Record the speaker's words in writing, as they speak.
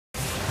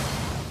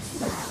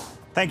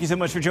Thank you so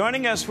much for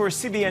joining us for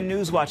CBN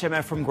NewsWatch. I'm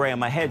Efrem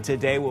Graham. Ahead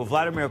today, will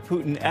Vladimir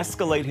Putin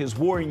escalate his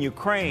war in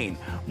Ukraine?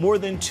 More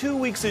than 2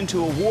 weeks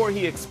into a war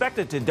he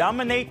expected to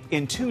dominate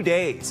in 2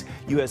 days.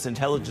 U.S.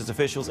 intelligence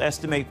officials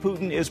estimate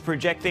Putin is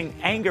projecting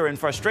anger and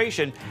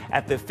frustration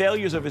at the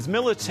failures of his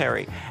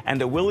military and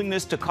a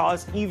willingness to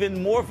cause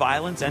even more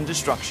violence and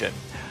destruction.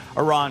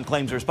 Iran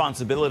claims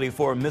responsibility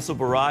for a missile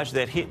barrage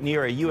that hit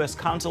near a U.S.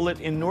 consulate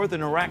in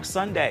northern Iraq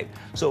Sunday.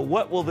 So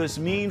what will this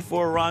mean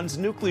for Iran's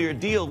nuclear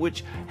deal,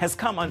 which has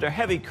come under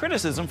heavy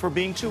criticism for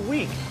being too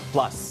weak?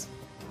 Plus,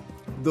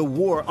 the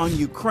war on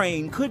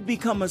Ukraine could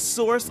become a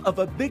source of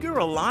a bigger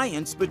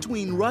alliance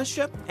between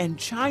Russia and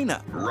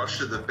China.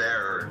 Russia the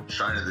bear and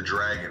China the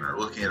dragon are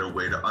looking at a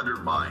way to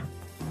undermine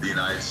the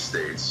United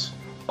States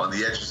on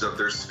the edges of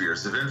their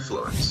spheres of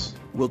influence.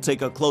 We'll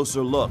take a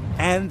closer look.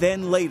 And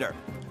then later,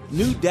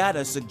 new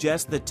data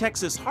suggests the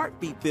Texas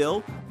heartbeat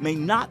bill may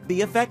not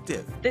be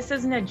effective. This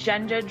is an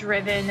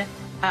agenda-driven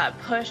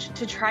push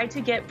to try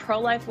to get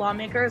pro-life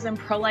lawmakers and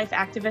pro-life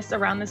activists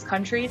around this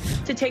country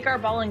to take our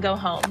ball and go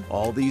home.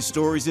 All these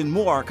stories and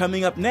more are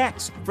coming up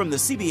next from the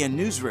CBN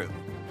Newsroom.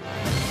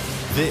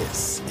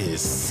 This is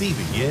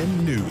CBN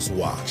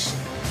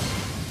NewsWatch.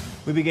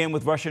 We begin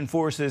with Russian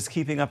forces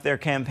keeping up their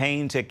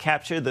campaign to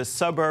capture the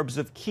suburbs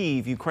of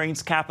Kyiv,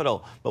 Ukraine's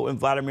capital. But with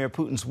Vladimir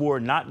Putin's war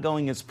not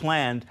going as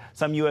planned,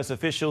 some U.S.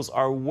 officials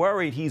are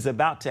worried he's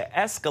about to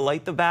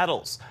escalate the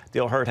battles.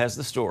 Dale Hurt has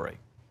the story.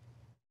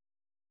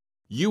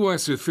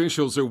 U.S.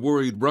 officials are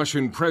worried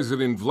Russian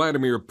President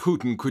Vladimir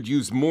Putin could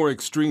use more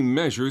extreme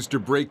measures to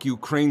break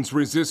Ukraine's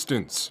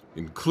resistance,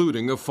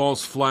 including a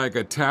false flag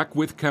attack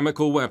with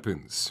chemical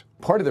weapons.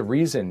 Part of the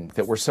reason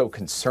that we're so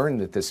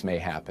concerned that this may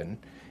happen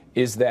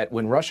is that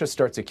when Russia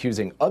starts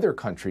accusing other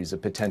countries of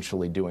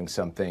potentially doing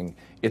something,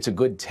 it's a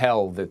good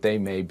tell that they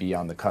may be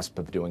on the cusp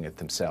of doing it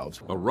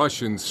themselves. A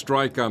Russian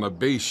strike on a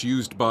base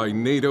used by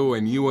NATO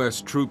and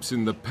U.S. troops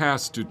in the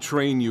past to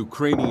train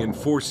Ukrainian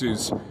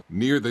forces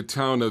near the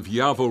town of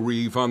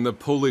Yavoriv on the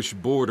Polish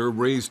border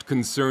raised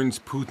concerns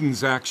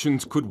Putin's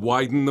actions could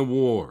widen the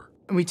war.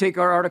 We take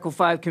our Article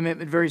 5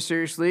 commitment very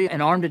seriously.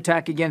 An armed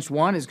attack against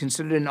one is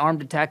considered an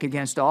armed attack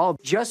against all.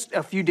 Just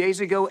a few days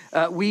ago,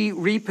 we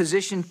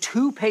repositioned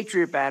 2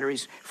 Patriot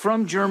batteries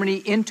from Germany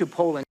into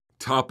Poland.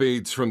 Top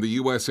aides from the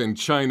U.S. and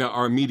China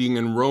are meeting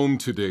in Rome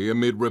today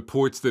amid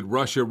reports that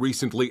Russia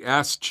recently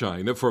asked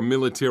China for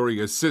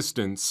military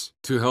assistance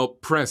to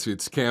help press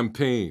its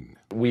campaign.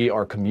 We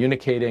are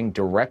communicating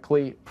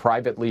directly,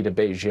 privately to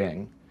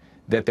Beijing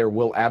that there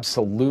will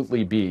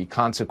absolutely be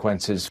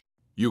consequences.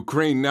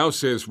 Ukraine now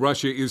says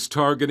Russia is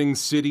targeting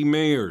city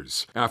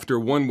mayors after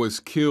one was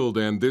killed,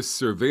 and this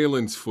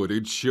surveillance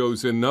footage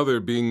shows another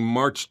being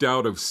marched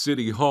out of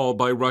City Hall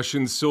by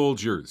Russian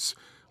soldiers.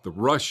 The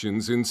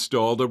Russians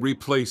installed a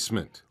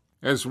replacement.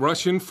 As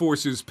Russian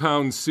forces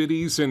pound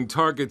cities and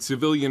target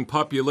civilian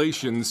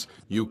populations,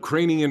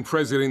 Ukrainian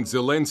President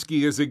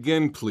Zelensky is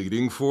again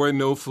pleading for a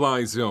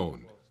no-fly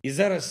zone.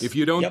 If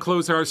you don't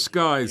close our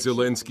skies,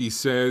 Zelensky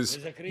says,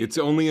 it's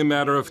only a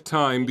matter of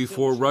time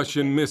before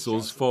Russian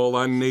missiles fall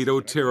on NATO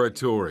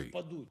territory.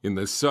 In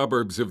the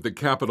suburbs of the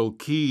capital,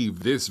 Kyiv,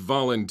 this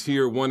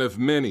volunteer, one of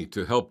many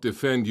to help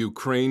defend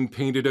Ukraine,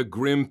 painted a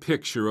grim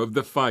picture of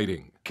the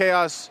fighting.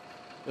 Chaos.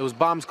 It was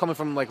bombs coming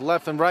from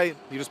left and right.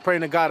 You're just praying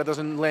to God it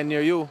doesn't land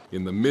near you.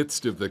 In the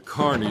midst of the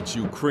carnage,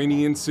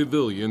 Ukrainian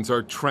civilians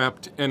are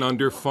trapped and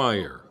under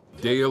fire.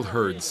 Dale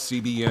Hurt,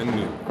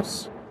 CBN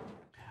News.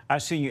 Our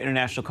senior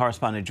international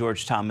correspondent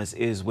George Thomas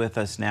is with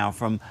us now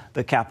from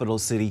the capital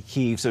city,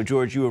 Kyiv. So,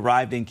 George, you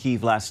arrived in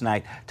Kyiv last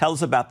night. Tell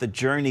us about the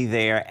journey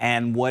there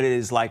and what it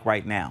is like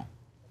right now.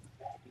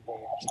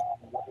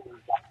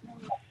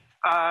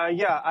 I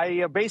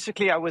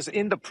was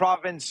in the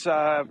province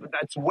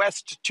that's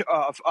west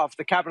of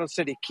the capital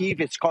city,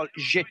 Kyiv. It's called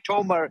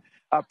Zhytomyr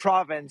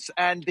province,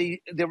 and the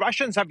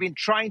Russians have been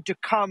trying to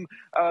come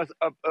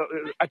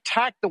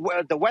attack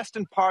the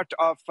western part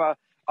of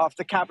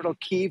the capital,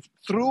 Kyiv,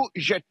 through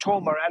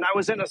Zhytomyr. And I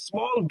was in a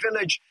small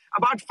village,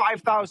 about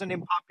 5,000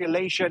 in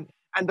population,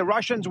 and the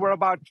Russians were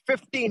about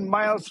 15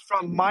 miles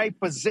from my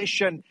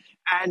position.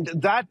 And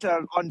that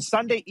on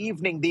Sunday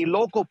evening, the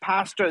local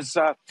pastors,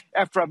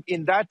 Efrem,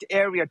 in that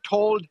area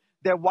told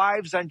their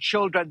wives and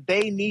children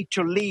they need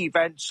to leave.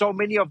 And so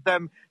many of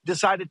them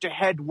decided to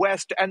head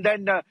west. And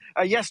then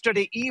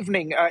yesterday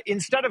evening,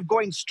 instead of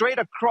going straight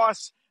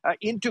across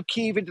into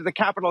Kyiv, into the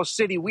capital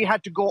city, we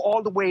had to go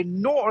all the way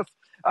north.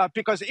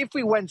 Because if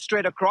we went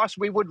straight across,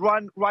 we would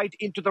run right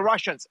into the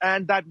Russians,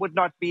 and that would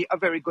not be a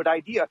very good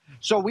idea.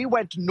 So we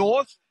went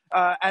north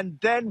and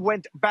then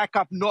went back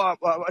up north,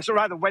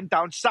 went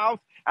down south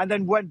and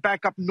then went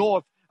back up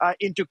north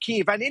into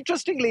Kyiv. And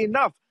interestingly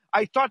enough,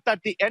 I thought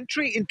that the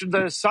entry into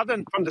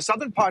from the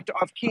southern part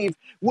of Kyiv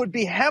would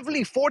be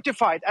heavily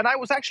fortified. And I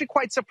was actually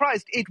quite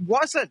surprised. It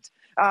wasn't.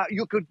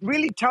 You could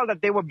really tell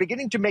that they were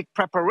beginning to make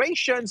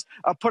preparations,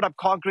 put up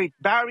concrete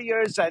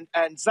barriers and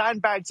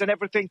sandbags and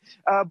everything.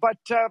 But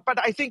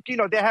I think,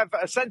 they have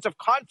a sense of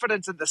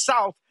confidence in the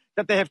south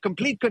that they have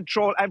complete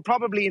control, and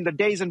probably in the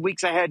days and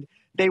weeks ahead,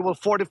 they will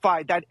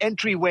fortify that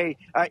entryway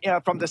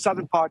from the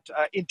southern part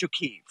into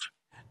Kyiv.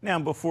 Now,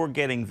 before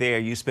getting there,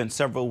 you spent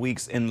several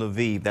weeks in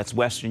Lviv, that's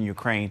western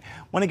Ukraine.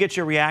 Want to get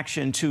your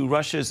reaction to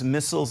Russia's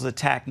missiles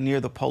attack near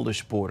the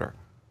Polish border.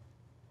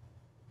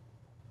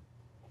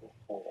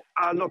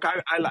 Look,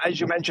 as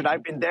you mentioned,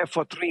 I've been there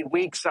for 3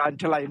 weeks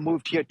until I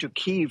moved here to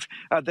Kyiv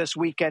this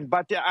weekend.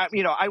 But,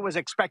 I was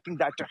expecting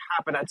that to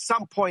happen. At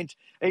some point,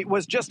 it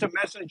was just a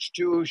message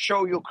to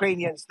show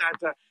Ukrainians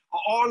that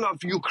all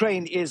of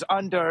Ukraine is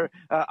under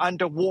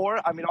war.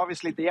 I mean,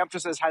 obviously, the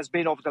emphasis has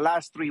been over the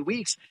last 3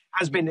 weeks,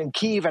 has been in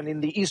Kyiv and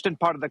in the eastern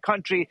part of the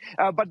country.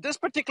 But this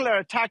particular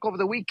attack over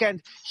the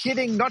weekend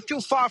hitting not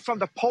too far from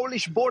the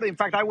Polish border. In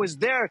fact, I was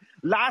there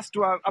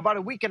about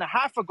a week and a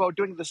half ago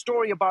doing the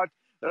story about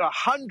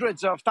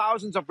hundreds of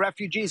thousands of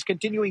refugees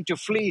continuing to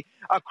flee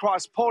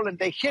across Poland.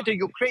 They hit a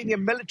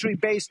Ukrainian military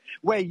base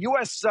where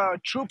U.S.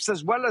 troops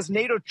as well as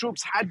NATO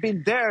troops had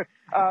been there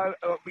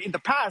in the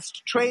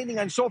past, training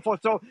and so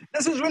forth. So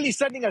this is really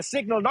sending a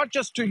signal, not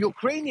just to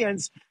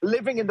Ukrainians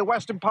living in the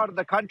western part of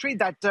the country,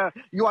 that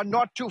you are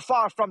not too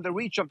far from the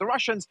reach of the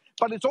Russians,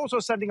 but it's also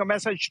sending a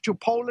message to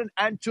Poland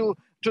and to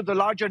the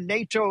larger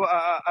NATO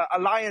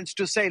alliance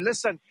to say,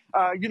 listen,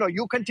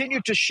 you continue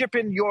to ship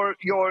in your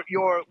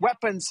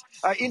weapons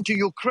into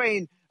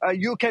Ukraine,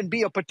 you can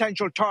be a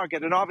potential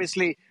target. And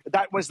obviously,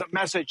 that was the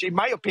message, in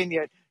my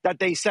opinion, that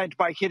they sent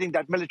by hitting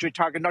that military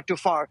target not too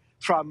far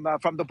from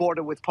the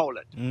border with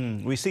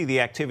Poland. We see the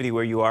activity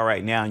where you are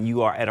right now, and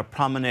you are at a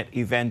prominent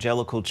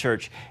evangelical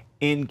church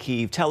in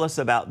Kyiv. Tell us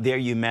about their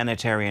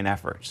humanitarian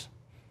efforts.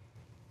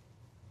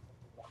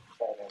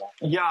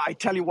 Yeah, I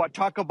tell you what,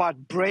 talk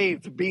about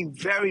brave, being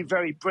very,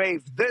 very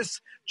brave.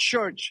 This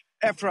church,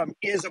 Ephraim,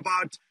 is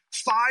about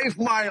 5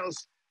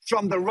 miles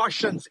from the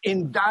Russians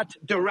in that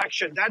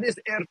direction. That is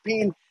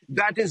Irpin,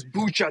 that is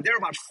Bucha. They're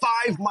about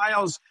 5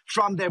 miles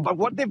from there. But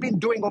what they've been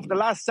doing over the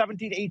last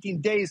 17, 18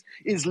 days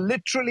is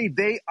literally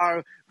they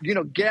are,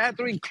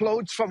 gathering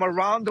clothes from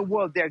around the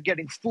world. They're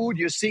getting food.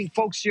 You're seeing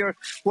folks here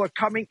who are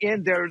coming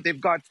in. They're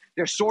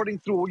sorting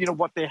through,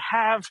 what they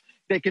have.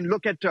 They can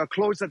look at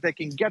clothes that they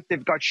can get.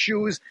 They've got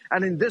shoes.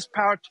 And in this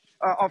part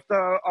of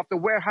the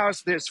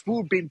warehouse, there's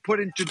food being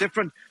put into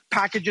different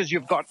packages.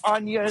 You've got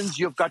onions,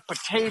 you've got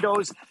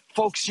potatoes.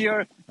 Folks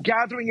here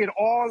gathering it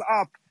all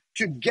up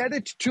to get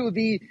it to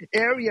the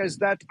areas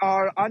that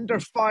are under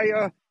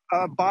fire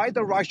by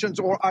the Russians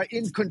or are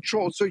in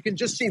control. So you can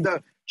just see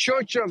the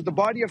Church of the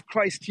Body of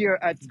Christ here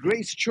at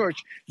Grace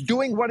Church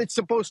doing what it's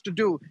supposed to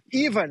do,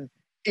 even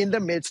in the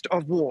midst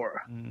of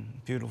war.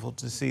 Beautiful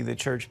to see the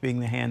church being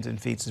the hands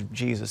and feet of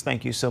Jesus.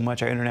 Thank you so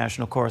much. Our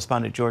international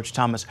correspondent, George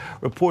Thomas,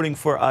 reporting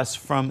for us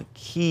from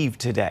Kyiv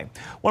today.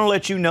 Want to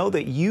let you know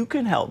that you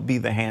can help be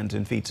the hands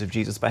and feet of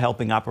Jesus by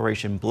helping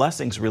Operation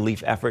Blessings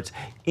relief efforts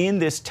in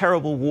this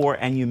terrible war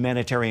and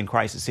humanitarian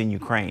crisis in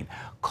Ukraine.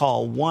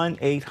 Call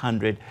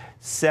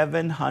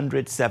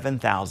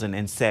 1-800-700-7000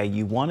 and say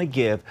you want to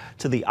give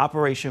to the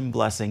Operation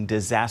Blessing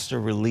Disaster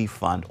Relief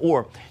Fund.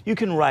 Or you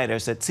can write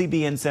us at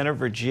CBN Center,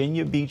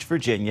 Virginia Beach,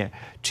 Virginia,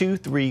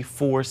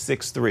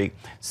 23463.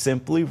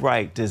 Simply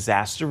write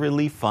Disaster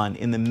Relief Fund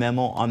in the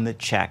memo on the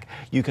check.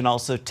 You can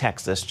also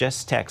text us.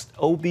 Just text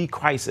OB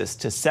Crisis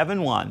to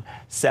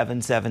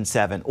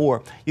 71777.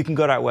 Or you can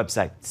go to our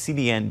website,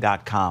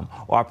 cbn.com,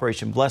 or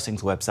Operation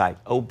Blessings website,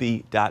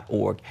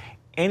 ob.org.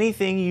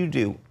 Anything you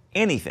do,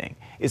 anything,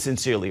 is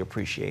sincerely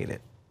appreciated.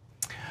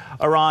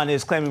 Iran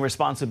is claiming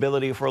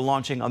responsibility for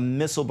launching a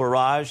missile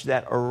barrage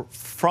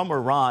from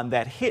Iran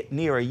that hit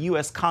near a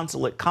U.S.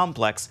 consulate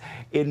complex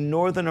in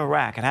northern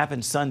Iraq. It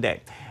happened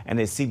Sunday. And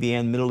as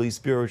CBN Middle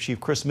East Bureau Chief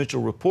Chris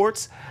Mitchell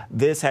reports,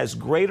 this has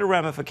greater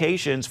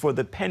ramifications for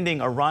the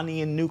pending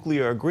Iranian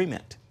nuclear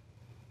agreement.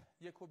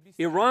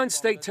 Iran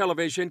state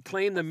television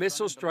claimed the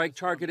missile strike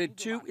targeted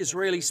 2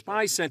 Israeli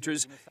spy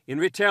centers in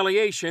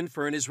retaliation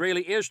for an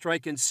Israeli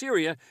airstrike in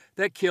Syria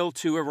that killed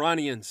 2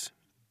 Iranians.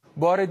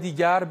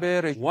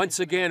 Once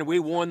again, we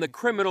warn the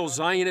criminal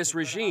Zionist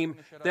regime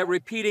that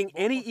repeating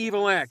any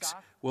evil acts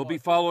will be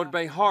followed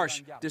by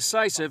harsh,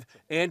 decisive,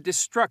 and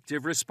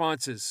destructive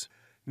responses.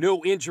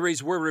 No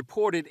injuries were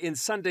reported in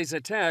Sunday's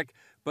attack,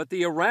 but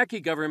the Iraqi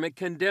government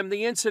condemned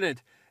the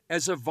incident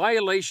as a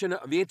violation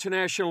of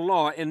international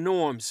law and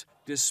norms.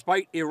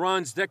 Despite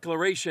Iran's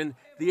declaration,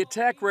 the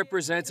attack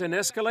represents an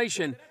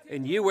escalation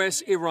in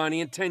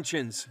U.S.-Iranian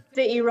tensions.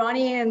 The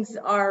Iranians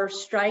are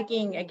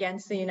striking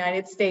against the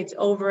United States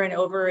over and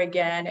over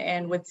again,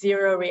 and with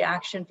zero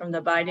reaction from the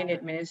Biden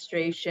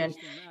administration.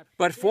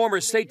 But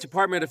former State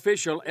Department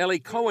official Eli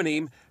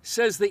Cohenim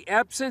says the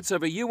absence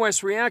of a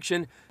U.S.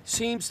 reaction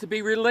seems to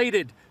be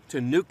related to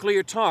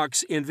nuclear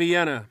talks in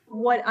Vienna.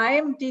 What I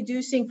am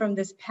deducing from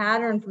this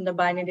pattern from the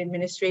Biden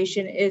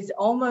administration is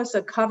almost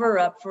a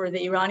cover-up for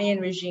the Iranian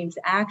regime's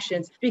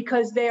actions,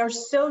 because they are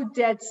so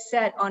dead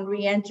set on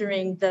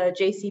re-entering the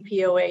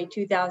JCPOA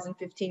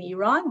 2015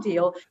 Iran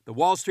deal. The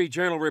Wall Street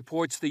Journal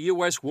reports the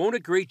U.S. won't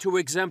agree to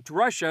exempt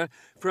Russia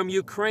from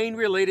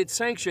Ukraine-related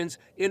sanctions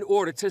in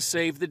order to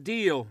save the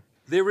deal.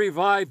 The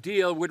revived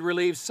deal would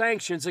relieve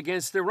sanctions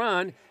against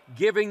Iran,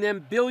 giving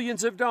them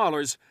billions of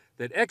dollars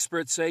that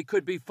experts say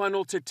could be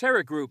funneled to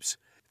terror groups.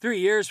 3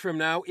 years from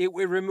now, it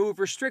would remove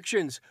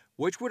restrictions,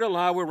 which would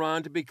allow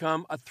Iran to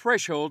become a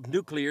threshold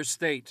nuclear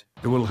state.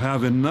 It will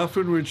have enough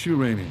enriched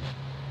uranium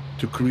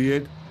to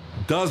create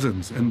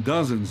dozens and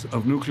dozens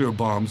of nuclear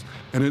bombs,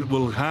 and it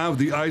will have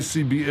the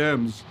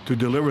ICBMs to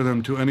deliver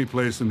them to any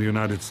place in the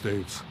United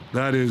States.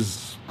 That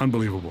is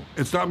unbelievable.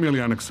 It's not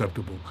merely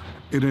unacceptable.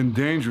 It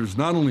endangers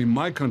not only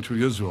my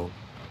country, Israel,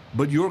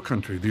 but your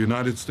country, the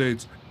United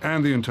States,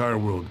 and the entire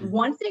world.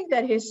 One thing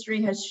that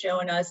history has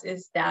shown us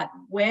is that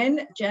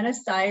when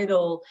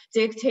genocidal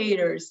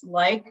dictators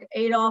like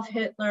Adolf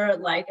Hitler,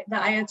 like the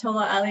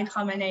Ayatollah Ali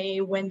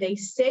Khamenei, when they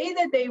say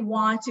that they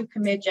want to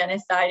commit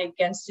genocide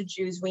against the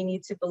Jews, we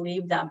need to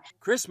believe them.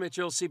 Chris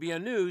Mitchell,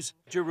 CBN News,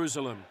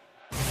 Jerusalem.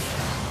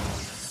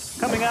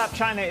 Coming up,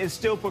 China is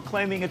still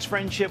proclaiming its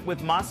friendship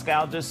with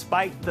Moscow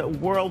despite the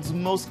world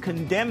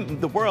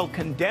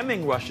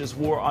condemning Russia's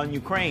war on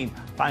Ukraine.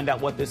 Find out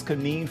what this could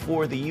mean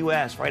for the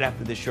U.S. right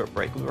after this short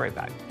break. We'll be right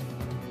back.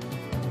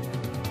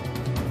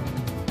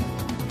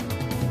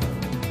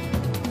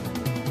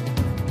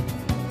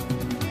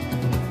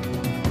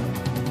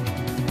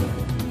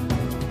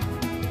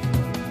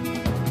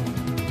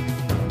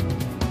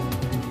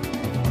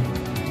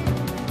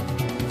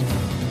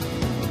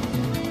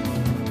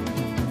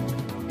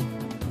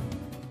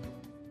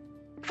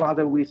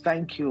 Father, we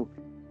thank you.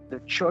 The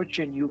church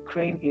in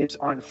Ukraine is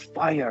on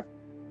fire.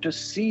 To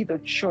see the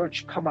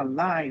church come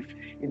alive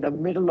in the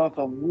middle of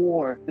a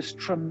war is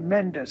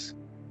tremendous.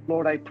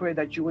 Lord, I pray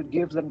that you would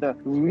give them the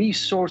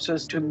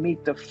resources to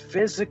meet the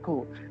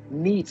physical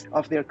needs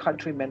of their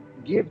countrymen.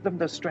 Give them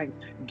the strength,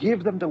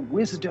 give them the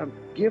wisdom,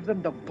 give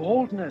them the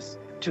boldness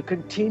to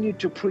continue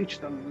to preach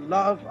the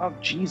love of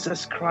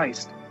Jesus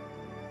Christ.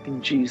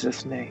 In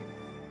Jesus' name.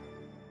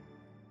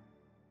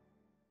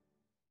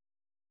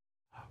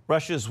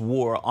 Russia's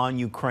war on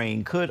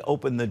Ukraine could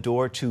open the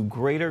door to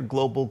greater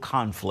global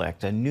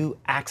conflict. A new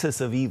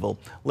axis of evil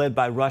led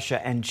by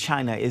Russia and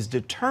China is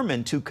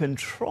determined to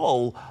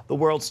control the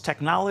world's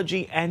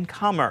technology and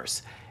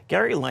commerce.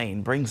 Gary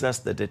Lane brings us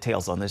the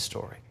details on this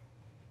story.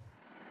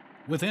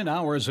 Within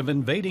hours of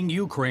invading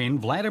Ukraine,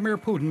 Vladimir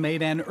Putin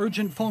made an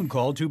urgent phone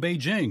call to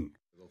Beijing.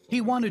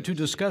 He wanted to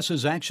discuss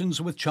his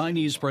actions with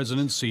Chinese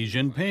President Xi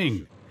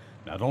Jinping.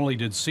 Not only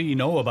did Xi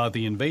know about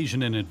the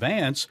invasion in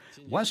advance,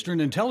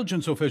 Western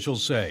intelligence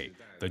officials say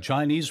the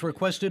Chinese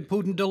requested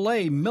Putin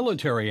delay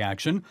military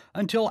action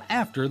until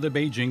after the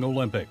Beijing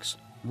Olympics.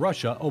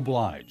 Russia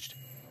obliged.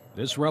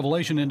 This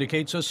revelation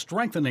indicates a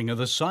strengthening of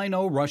the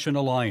Sino-Russian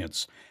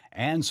alliance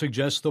and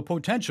suggests the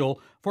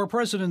potential for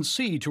President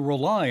Xi to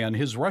rely on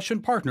his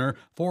Russian partner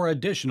for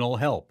additional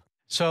help.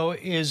 So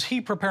is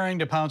he preparing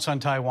to pounce on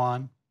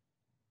Taiwan?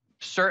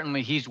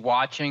 Certainly, he's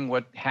watching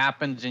what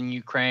happens in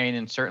Ukraine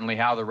and certainly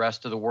how the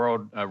rest of the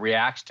world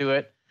reacts to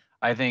it.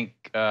 I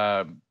think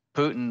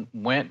Putin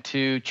went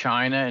to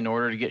China in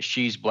order to get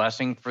Xi's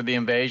blessing for the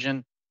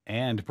invasion.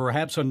 And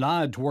perhaps a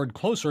nod toward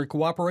closer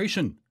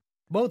cooperation.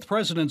 Both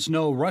presidents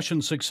know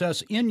Russian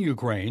success in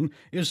Ukraine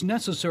is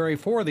necessary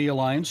for the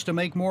alliance to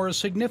make more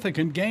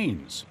significant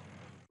gains.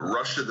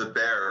 Russia the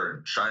bear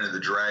and China the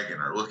dragon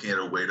are looking at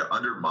a way to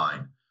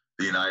undermine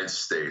the United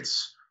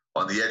States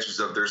on the edges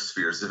of their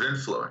spheres of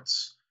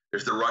influence.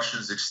 If the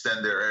Russians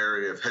extend their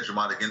area of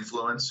hegemonic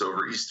influence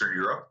over Eastern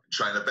Europe,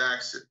 China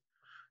backs it.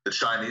 The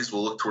Chinese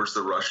will look towards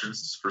the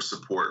Russians for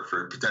support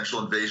for a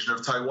potential invasion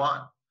of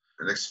Taiwan,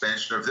 an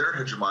expansion of their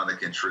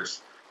hegemonic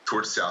interests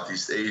towards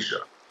Southeast Asia.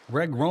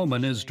 Greg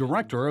Roman is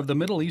director of the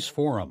Middle East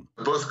Forum.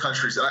 Both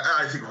countries,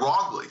 I think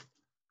wrongly,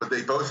 but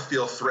they both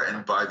feel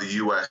threatened by the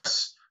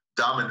U.S.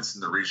 dominance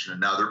in the region,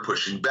 and now they're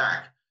pushing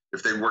back.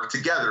 If they work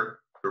together,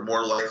 they're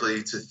more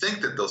likely to think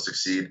that they'll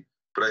succeed.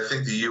 But I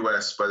think the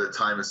U.S., by the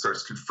time it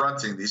starts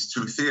confronting these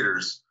two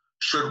theaters,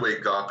 should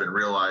wake up and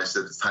realize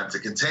that it's time to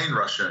contain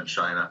Russia and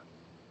China.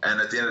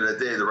 And at the end of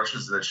the day, the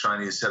Russians and the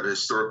Chinese have a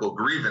historical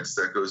grievance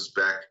that goes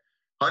back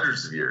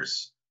hundreds of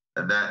years,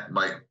 and that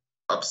might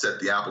upset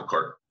the apple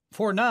cart.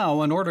 For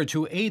now, in order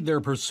to aid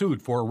their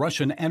pursuit for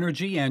Russian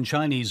energy and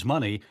Chinese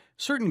money,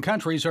 certain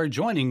countries are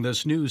joining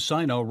this new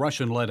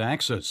Sino-Russian-led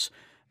axis.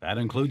 That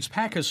includes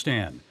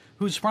Pakistan,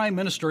 whose Prime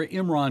Minister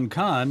Imran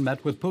Khan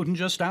met with Putin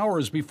just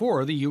hours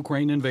before the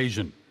Ukraine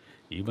invasion,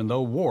 even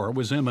though war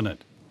was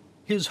imminent.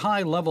 His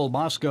high-level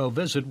Moscow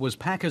visit was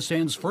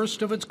Pakistan's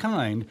first of its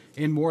kind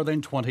in more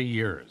than 20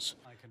 years.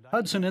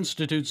 Hudson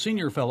Institute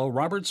senior fellow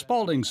Robert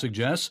Spalding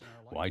suggests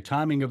why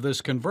timing of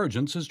this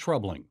convergence is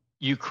troubling.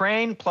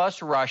 Ukraine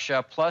plus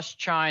Russia plus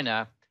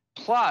China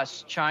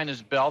plus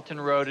China's Belt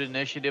and Road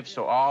Initiative,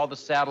 so all the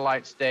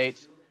satellite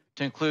states,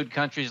 to include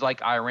countries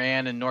like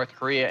Iran and North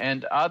Korea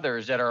and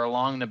others that are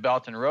along the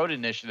Belt and Road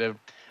Initiative,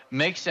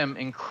 makes them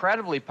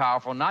incredibly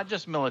powerful, not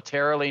just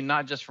militarily,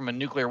 not just from a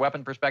nuclear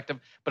weapon perspective,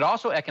 but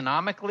also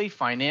economically,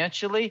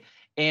 financially,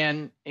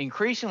 and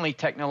increasingly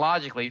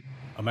technologically.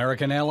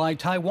 American ally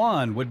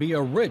Taiwan would be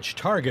a rich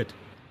target.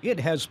 It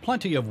has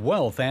plenty of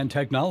wealth and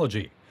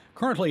technology,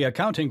 currently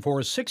accounting for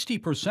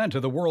 60%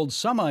 of the world's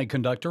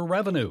semiconductor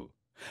revenue.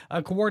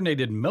 A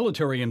coordinated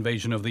military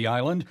invasion of the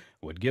island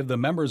would give the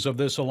members of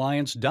this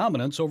alliance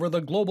dominance over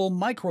the global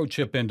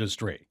microchip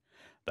industry.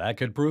 That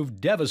could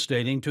prove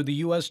devastating to the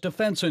U.S.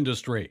 defense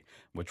industry,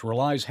 which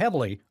relies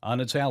heavily on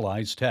its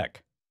allies'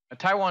 tech.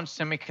 Taiwan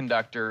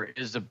Semiconductor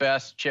is the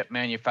best chip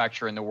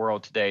manufacturer in the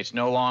world today. It's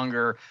no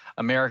longer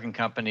American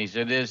companies.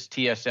 It is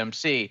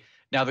TSMC.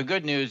 Now, the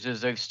good news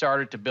is they've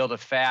started to build a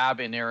fab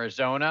in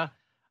Arizona.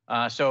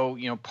 So,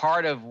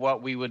 part of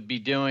what we would be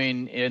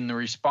doing in the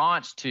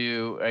response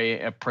to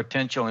a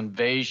potential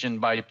invasion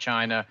by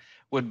China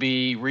would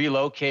be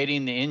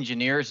relocating the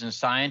engineers and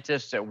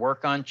scientists that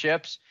work on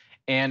chips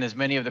and as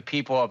many of the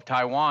people of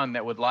Taiwan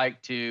that would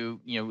like to,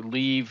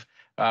 leave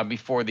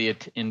before the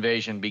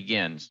invasion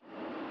begins.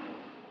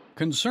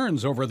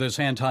 Concerns over this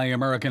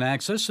anti-American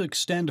axis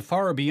extend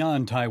far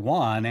beyond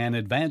Taiwan and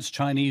advanced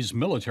Chinese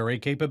military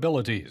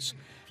capabilities.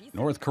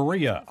 North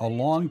Korea, a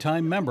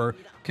longtime member,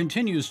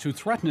 continues to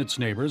threaten its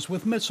neighbors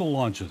with missile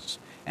launches,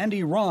 and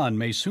Iran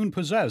may soon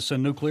possess a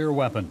nuclear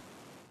weapon.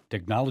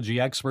 Technology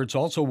experts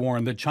also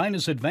warn that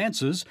China's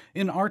advances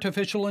in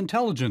artificial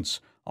intelligence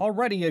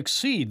already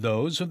exceed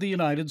those of the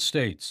United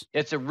States.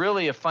 It's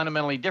really a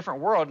fundamentally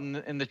different world,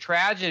 and the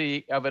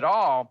tragedy of it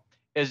all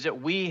is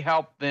that we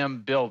helped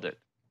them build it.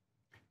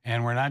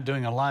 And we're not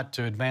doing a lot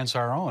to advance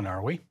our own,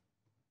 are we?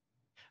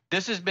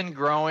 This has been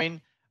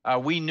growing.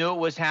 We knew it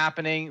was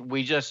happening.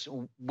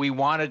 We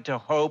wanted to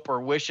hope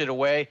or wish it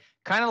away,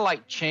 kind of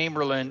like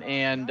Chamberlain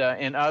and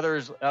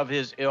others of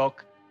his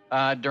ilk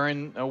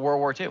during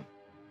World War II.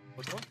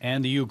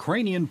 And the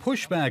Ukrainian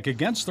pushback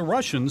against the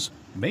Russians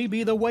may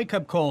be the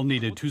wake-up call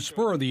needed to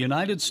spur the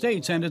United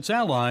States and its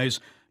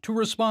allies to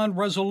respond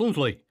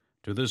resolutely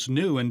to this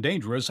new and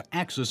dangerous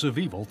axis of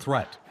evil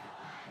threat.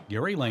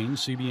 Gary Lane,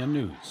 CBN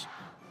News.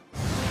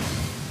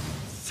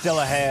 Still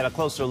ahead, a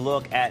closer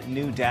look at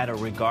new data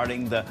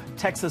regarding the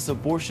Texas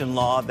abortion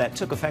law that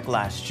took effect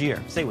last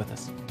year. Stay with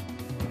us.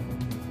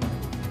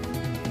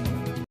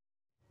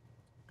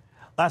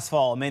 Last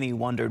fall, many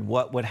wondered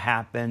what would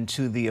happen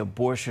to the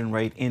abortion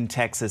rate in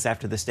Texas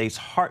after the state's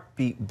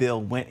heartbeat bill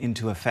went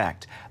into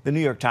effect. The New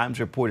York Times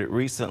reported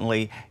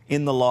recently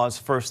in the law's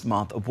first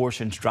month,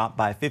 abortions dropped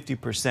by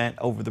 50%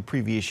 over the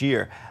previous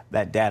year.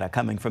 That data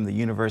coming from the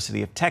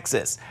University of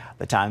Texas.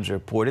 The Times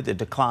reported the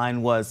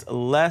decline was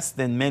less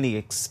than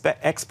many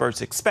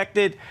experts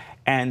expected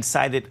and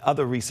cited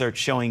other research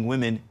showing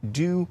women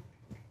do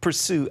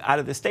pursue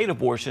out-of-the-state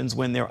abortions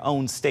when their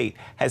own state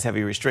has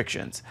heavy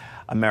restrictions.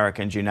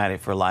 Americans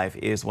United for Life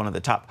is one of the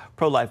top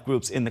pro-life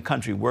groups in the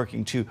country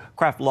working to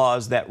craft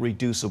laws that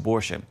reduce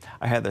abortion.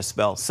 Our Heather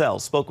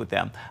Sells spoke with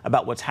them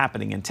about what's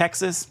happening in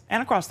Texas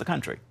and across the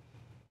country.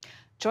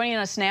 Joining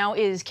us now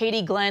is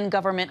Katie Glenn,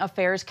 Government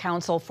Affairs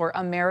Counsel for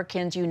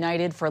Americans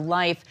United for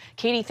Life.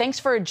 Katie, thanks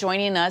for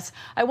joining us.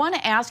 I want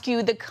to ask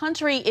you, the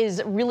country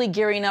is really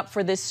gearing up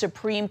for this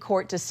Supreme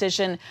Court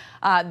decision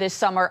this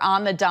summer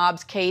on the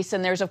Dobbs case.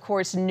 And there's, of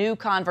course, new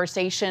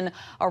conversation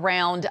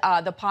around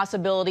the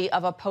possibility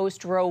of a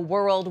post-Roe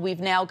world. We've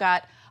now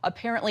got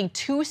apparently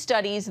 2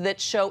 studies that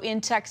show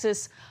in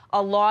Texas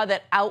a law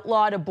that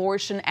outlawed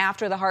abortion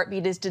after the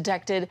heartbeat is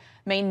detected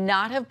may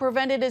not have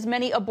prevented as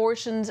many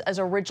abortions as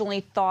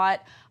originally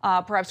thought.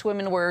 Perhaps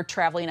women were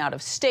traveling out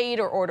of state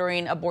or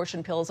ordering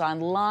abortion pills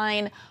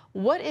online.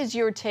 What is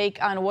your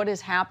take on what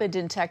has happened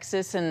in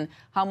Texas and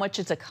how much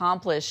it's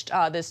accomplished,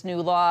 this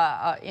new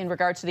law, in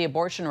regards to the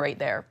abortion rate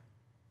there?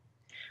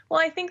 Well,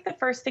 I think the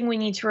first thing we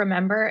need to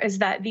remember is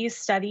that these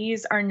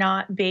studies are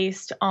not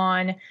based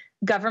on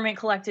government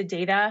collected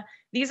data.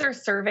 These are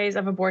surveys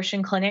of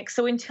abortion clinics.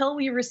 So until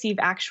we receive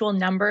actual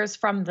numbers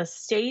from the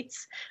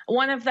states,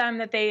 one of them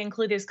that they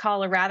include is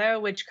Colorado,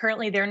 which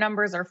currently their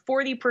numbers are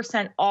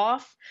 40%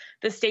 off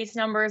the state's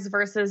numbers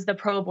versus the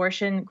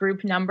pro-abortion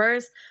group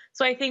numbers.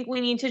 So I think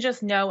we need to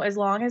just know, as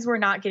long as we're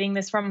not getting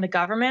this from the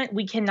government,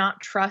 we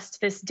cannot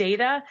trust this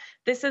data.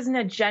 This is an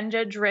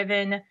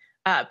agenda-driven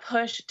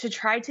push to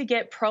try to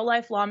get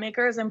pro-life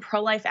lawmakers and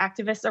pro-life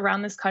activists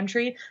around this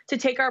country to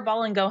take our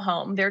ball and go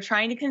home. They're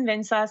trying to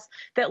convince us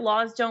that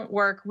laws don't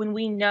work when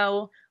we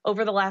know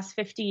over the last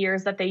 50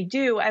 years that they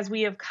do, as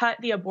we have cut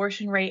the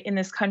abortion rate in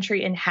this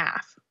country in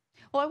half.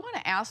 Well, I want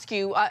to ask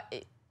you,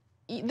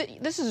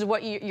 this is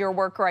what your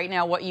work right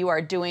now, what you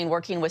are doing,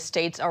 working with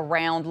states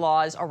around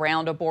laws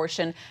around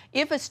abortion.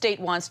 If a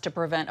state wants to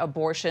prevent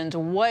abortions,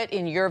 what,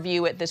 in your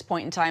view, at this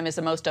point in time, is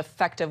the most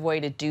effective way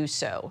to do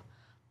so?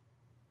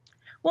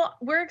 Well,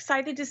 we're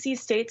excited to see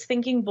states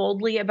thinking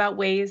boldly about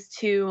ways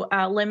to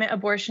limit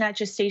abortion at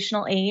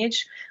gestational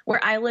age.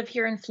 Where I live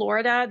here in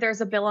Florida,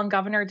 there's a bill on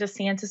Governor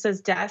DeSantis's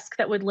desk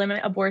that would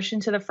limit abortion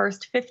to the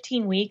first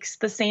 15 weeks,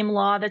 the same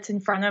law that's in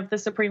front of the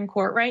Supreme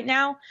Court right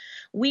now.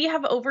 We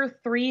have over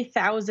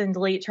 3,000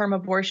 late-term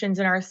abortions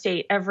in our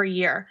state every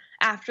year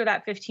after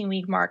that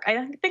 15-week mark.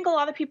 I think a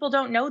lot of people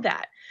don't know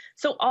that.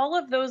 So all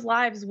of those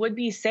lives would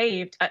be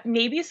saved.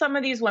 Maybe some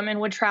of these women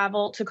would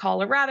travel to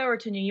Colorado or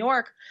to New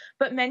York,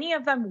 but many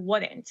of them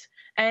wouldn't.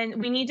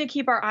 And we need to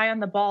keep our eye on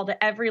the ball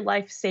that every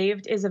life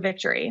saved is a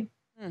victory.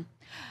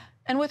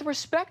 And with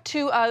respect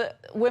to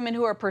women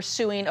who are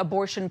pursuing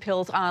abortion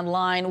pills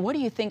online, what do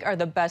you think are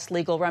the best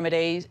legal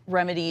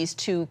remedies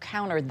to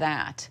counter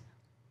that?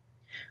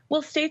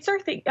 Well, states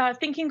are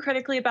thinking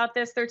critically about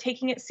this. They're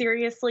taking it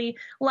seriously.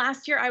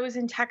 Last year, I was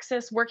in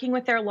Texas working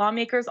with their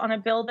lawmakers on a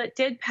bill that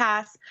did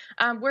pass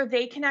where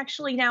they can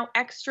actually now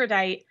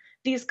extradite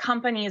these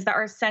companies that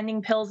are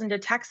sending pills into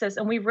Texas.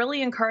 And we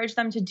really encourage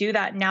them to do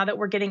that now that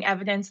we're getting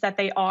evidence that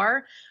they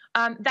are.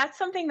 That's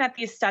something that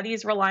these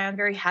studies rely on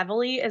very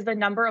heavily, is the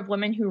number of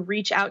women who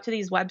reach out to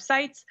these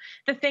websites.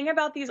 The thing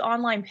about these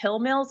online pill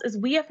mills is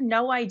we have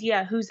no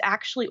idea who's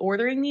actually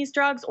ordering these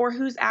drugs or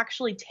who's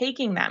actually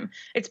taking them.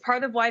 It's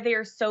part of why they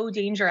are so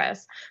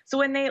dangerous. So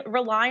when they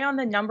rely on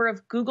the number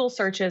of Google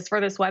searches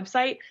for this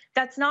website,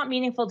 that's not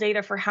meaningful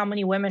data for how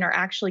many women are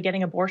actually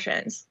getting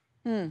abortions.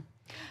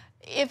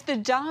 If the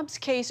Dobbs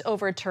case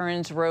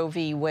overturns Roe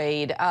v.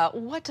 Wade,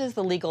 what does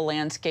the legal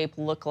landscape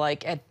look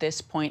like at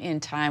this point in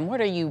time? What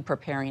are you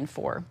preparing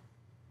for?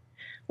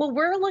 Well,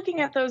 we're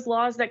looking at those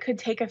laws that could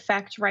take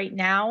effect right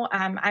now.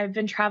 I've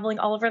been traveling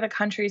all over the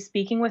country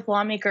speaking with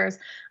lawmakers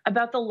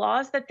about the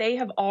laws that they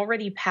have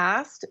already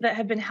passed that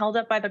have been held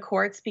up by the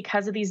courts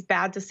because of these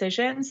bad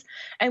decisions.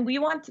 And we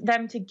want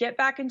them to get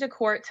back into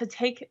court to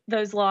take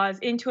those laws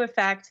into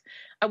effect.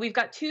 We've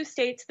got 2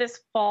 states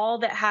this fall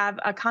that have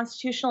a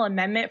constitutional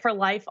amendment for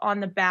life on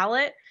the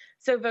ballot.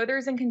 So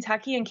voters in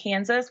Kentucky and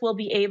Kansas will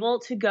be able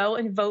to go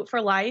and vote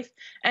for life.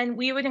 And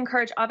we would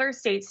encourage other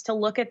states to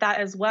look at that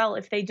as well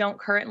if they don't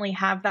currently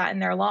have that in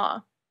their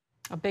law.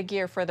 A big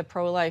year for the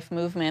pro-life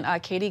movement.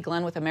 Katie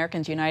Glenn with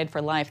Americans United for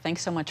Life,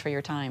 thanks so much for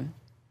your time.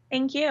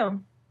 Thank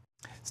you.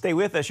 Stay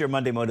with us. Your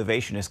Monday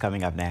Motivation is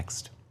coming up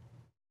next.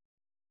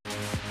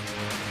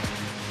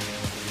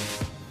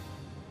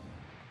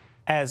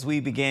 As we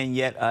begin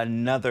yet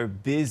another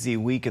busy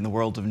week in the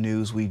world of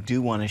news, we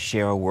do want to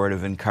share a word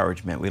of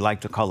encouragement. We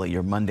like to call it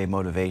your Monday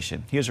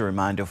Motivation. Here's a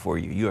reminder for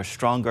you. You are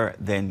stronger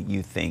than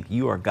you think.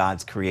 You are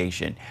God's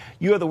creation.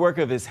 You are the work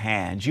of His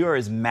hands. You are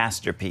His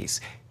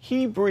masterpiece.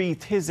 He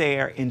breathed His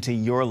air into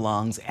your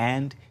lungs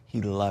and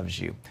He loves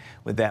you.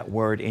 With that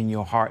word in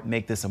your heart,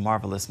 make this a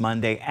marvelous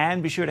Monday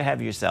and be sure to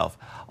have yourself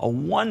a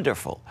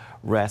wonderful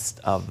rest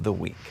of the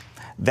week.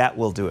 That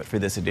will do it for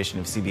this edition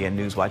of CBN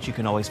NewsWatch. You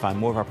can always find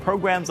more of our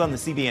programs on the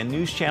CBN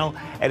News Channel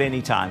at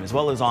any time, as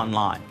well as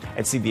online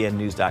at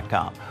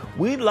cbnnews.com.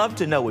 We'd love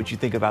to know what you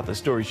think about the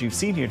stories you've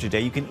seen here today.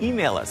 You can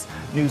email us,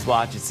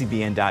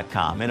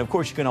 newswatch@cbn.com. And of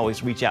course, you can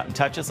always reach out and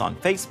touch us on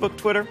Facebook,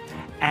 Twitter,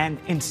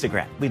 and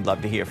Instagram. We'd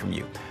love to hear from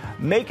you.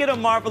 Make it a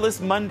marvelous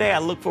Monday. I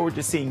look forward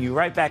to seeing you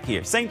right back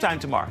here, same time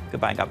tomorrow.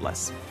 Goodbye and God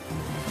bless.